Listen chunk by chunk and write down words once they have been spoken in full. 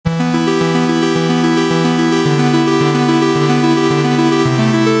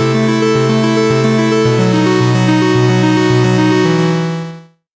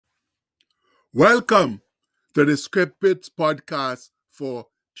Welcome to the Script Bits podcast for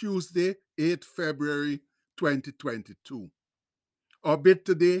Tuesday, 8 February 2022. Our bit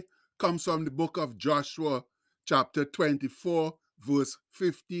today comes from the book of Joshua, chapter 24, verse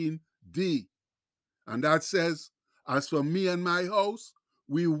 15d. And that says, "As for me and my house,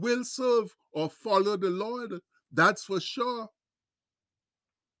 we will serve or follow the Lord, that's for sure."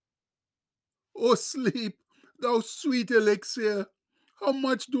 Oh, sleep, thou sweet elixir, how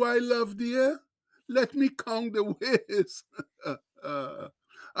much do I love thee? Let me count the ways.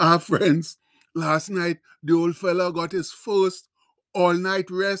 Friends, last night the old fella got his first all-night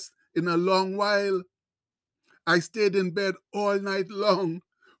rest in a long while. I stayed in bed all night long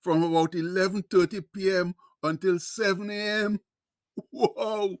from about 11:30 p.m. until 7 a.m.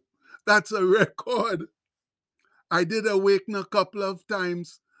 Whoa, that's a record. I did awaken a couple of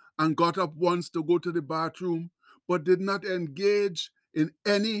times and got up once to go to the bathroom, but did not engage in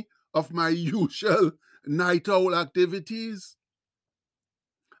any of my usual night owl activities.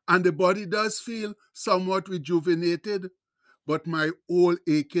 And the body does feel somewhat rejuvenated, but my old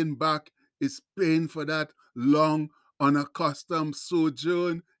aching back is paying for that long, unaccustomed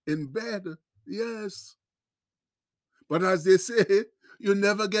sojourn in bed. Yes. But as they say, you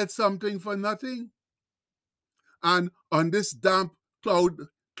never get something for nothing. And on this damp,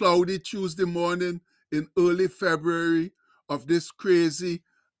 cloudy Tuesday morning in early February of this crazy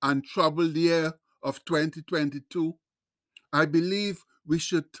and troubled year of 2022, I believe we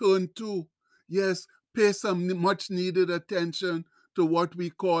should turn to, yes, pay some much needed attention to what we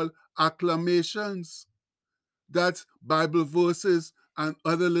call acclamations. That's Bible verses and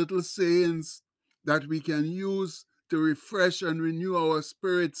other little sayings that we can use to refresh and renew our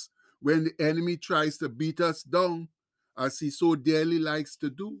spirits when the enemy tries to beat us down, as he so dearly likes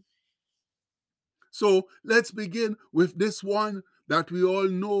to do. So let's begin with this one that we all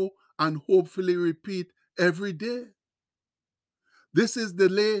know and hopefully repeat every day. This is the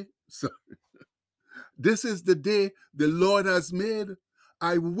day the Lord has made.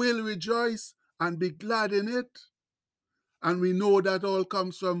 I will rejoice and be glad in it. And we know that all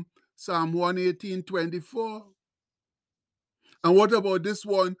comes from Psalm 118:24. And what about this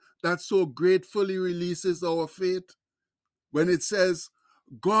one that so gratefully releases our faith when it says,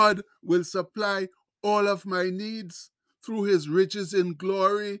 God will supply all of my needs through his riches in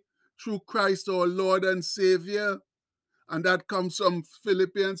glory, through Christ our Lord and Savior. And that comes from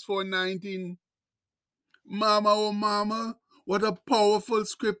Philippians 4:19. Mama, oh mama, what a powerful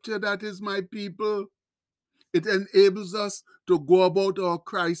scripture that is, my people. It enables us to go about our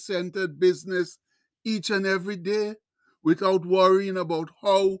Christ-centered business each and every day without worrying about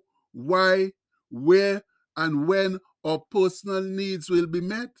how, why, where, and when our personal needs will be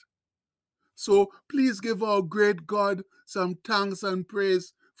met. So please give our great God some thanks and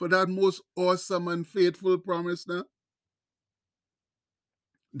praise for that most awesome and faithful promise now.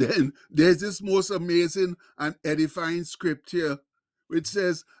 Then there's this most amazing and edifying scripture which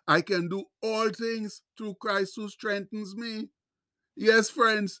says, I can do all things through Christ who strengthens me. Yes,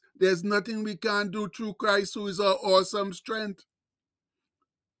 friends, there's nothing we can't do through Christ who is our awesome strength.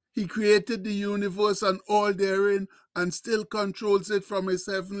 He created the universe and all therein and still controls it from his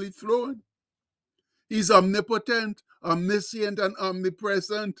heavenly throne. He's omnipotent, omniscient, and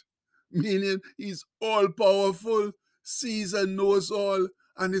omnipresent, meaning he's all-powerful, sees and knows all,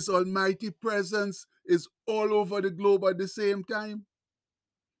 and his almighty presence is all over the globe at the same time.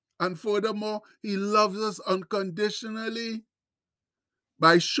 And furthermore, he loves us unconditionally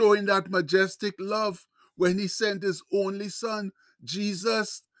by showing that majestic love when he sent his only son,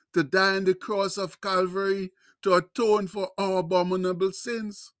 Jesus, to die on the cross of Calvary to atone for our abominable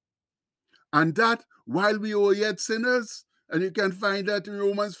sins. And that while we were yet sinners, and you can find that in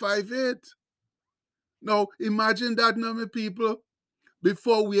Romans 5:8. Now, imagine that, number people.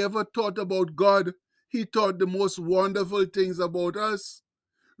 Before we ever thought about God, he taught the most wonderful things about us,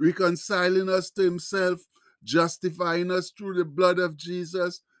 reconciling us to himself, justifying us through the blood of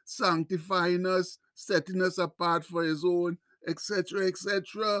Jesus, sanctifying us, setting us apart for his own, etc.,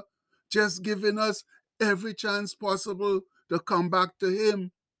 etc. Just giving us every chance possible to come back to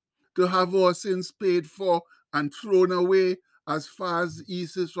him, to have our sins paid for and thrown away as far as the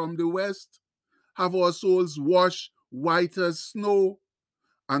east is from the west, have our souls washed white as snow,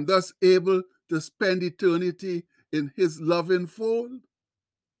 and thus able to spend eternity in his loving fold.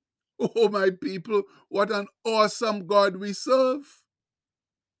 Oh, my people, what an awesome God we serve.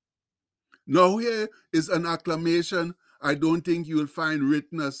 Now here is an acclamation I don't think you'll find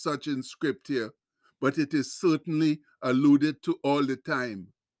written as such in scripture, but it is certainly alluded to all the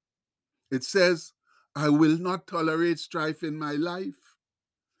time. It says, I will not tolerate strife in my life.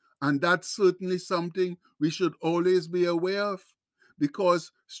 And that's certainly something we should always be aware of,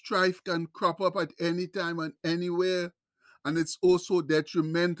 because strife can crop up at any time and anywhere. And it's also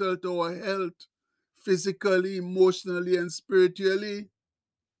detrimental to our health, physically, emotionally, and spiritually.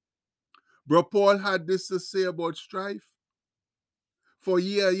 Bro Paul had this to say about strife. For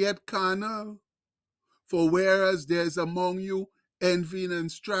ye are yet carnal, for whereas there is among you envy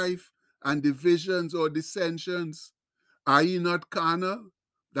and strife and divisions or dissensions, are ye not carnal?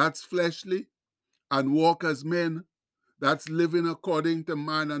 That's fleshly. And walk as men, that's living according to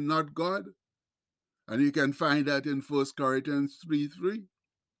man and not God. And you can find that in 1 Corinthians 3:3.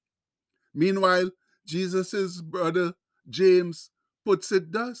 Meanwhile, Jesus' brother James puts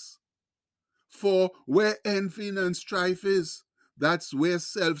it thus: for where envy and strife is, that's where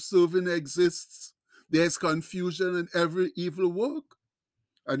self-serving exists. There's confusion in every evil work.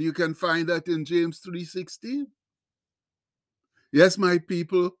 And you can find that in James 3:16. Yes, my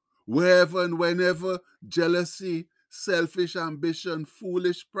people, wherever and whenever jealousy, selfish ambition,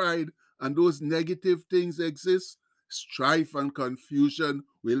 foolish pride, and those negative things exist, strife and confusion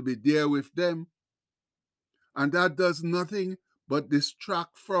will be there with them. And that does nothing but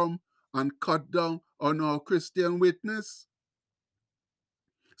distract from and cut down on our Christian witness.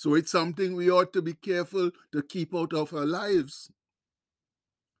 So it's something we ought to be careful to keep out of our lives.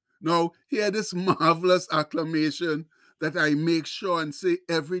 Now, hear this marvelous acclamation that I make sure and say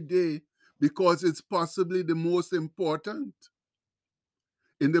every day, because it's possibly the most important.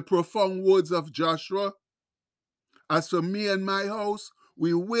 In the profound words of Joshua, as for me and my house,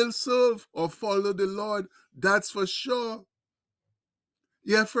 we will serve or follow the Lord, that's for sure.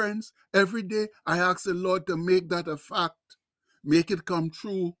 Yeah, friends, every day I ask the Lord to make that a fact, make it come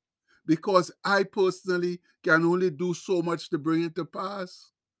true, because I personally can only do so much to bring it to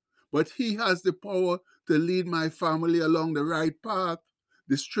pass. But He has the power to lead my family along the right path,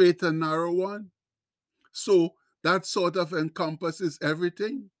 the straight and narrow one. So that sort of encompasses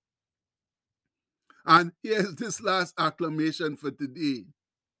everything. And here's this last acclamation for today.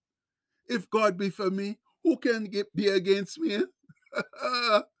 If God be for me, who can be against me?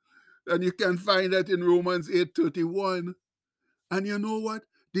 And you can find that in Romans 8:31. And you know what?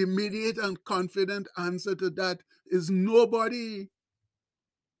 The immediate and confident answer to that is nobody.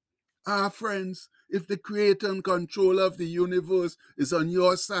 Ah, friends, if the creator and controller of the universe is on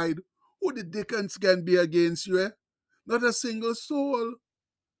your side, who the dickens can be against you? Not a single soul.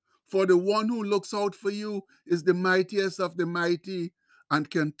 For the one who looks out for you is the mightiest of the mighty and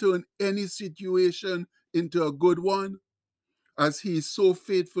can turn any situation into a good one, as he so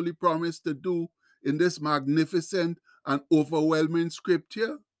faithfully promised to do in this magnificent and overwhelming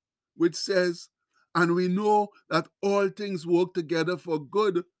scripture, which says, and we know that all things work together for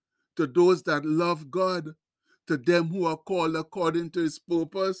good to those that love God, to them who are called according to his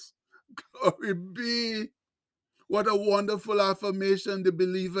purpose. Glory be. What a wonderful affirmation the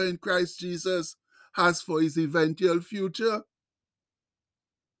believer in Christ Jesus has for his eventual future.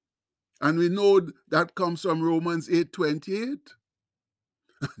 And we know that comes from Romans 8:28.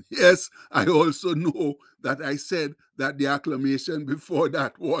 Yes, I also know that I said that the acclamation before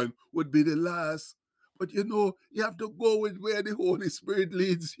that one would be the last. But you know, you have to go with where the Holy Spirit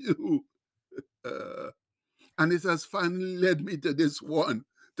leads you. And it has finally led me to this one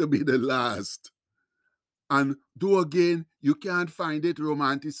to be the last. And though again, you can't find it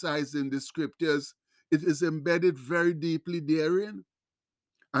romanticized in the scriptures, it is embedded very deeply therein.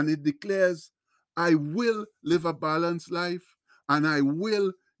 And it declares, I will live a balanced life and I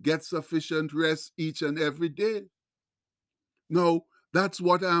will get sufficient rest each and every day. Now, that's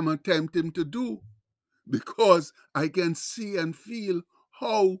what I'm attempting to do, because I can see and feel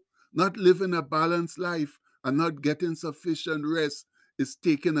how not living a balanced life and not getting sufficient rest is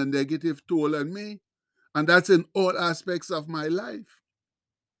taking a negative toll on me. And that's in all aspects of my life.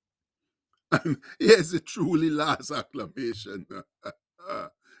 And here's a truly last acclamation.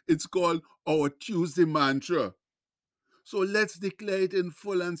 It's called our Tuesday mantra. So let's declare it in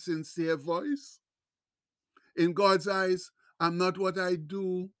full and sincere voice. In God's eyes, I'm not what I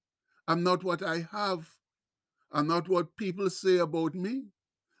do. I'm not what I have. I'm not what people say about me.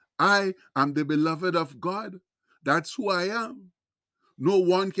 I am the beloved of God. That's who I am. No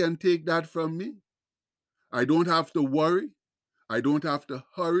one can take that from me. I don't have to worry. I don't have to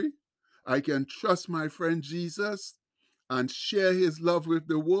hurry. I can trust my friend Jesus and share his love with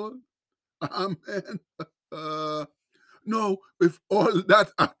the world. Amen. No, with all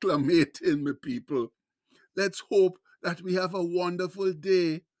that acclamating, my people, let's hope that we have a wonderful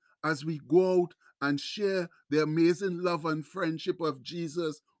day as we go out and share the amazing love and friendship of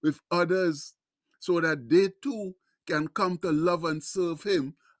Jesus with others, so that they too can come to love and serve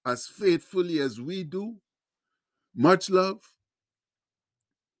him as faithfully as we do. Much love.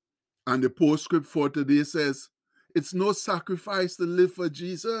 And the postscript for today says, it's no sacrifice to live for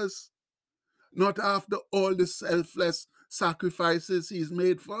Jesus, not after all the selfless sacrifices he's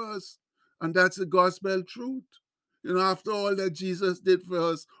made for us. And that's the gospel truth. You know, after all that Jesus did for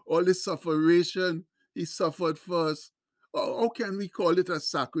us, all the sufferation he suffered for us, how can we call it a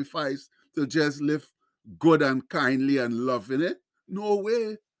sacrifice to just live good and kindly and loving it? No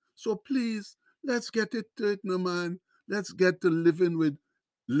way. So please, let's get it to it, no man. Let's get to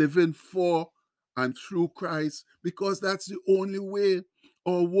living for and through Christ, because that's the only way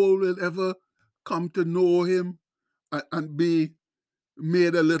our world will ever come to know him and be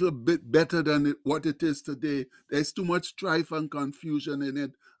made a little bit better than what it is today. There's too much strife and confusion in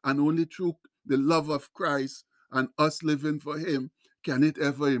it, and only through the love of Christ and us living for him can it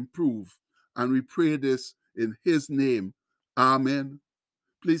ever improve. And we pray this in his name. Amen.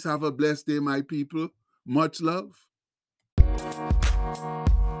 Please have a blessed day, my people. Much love.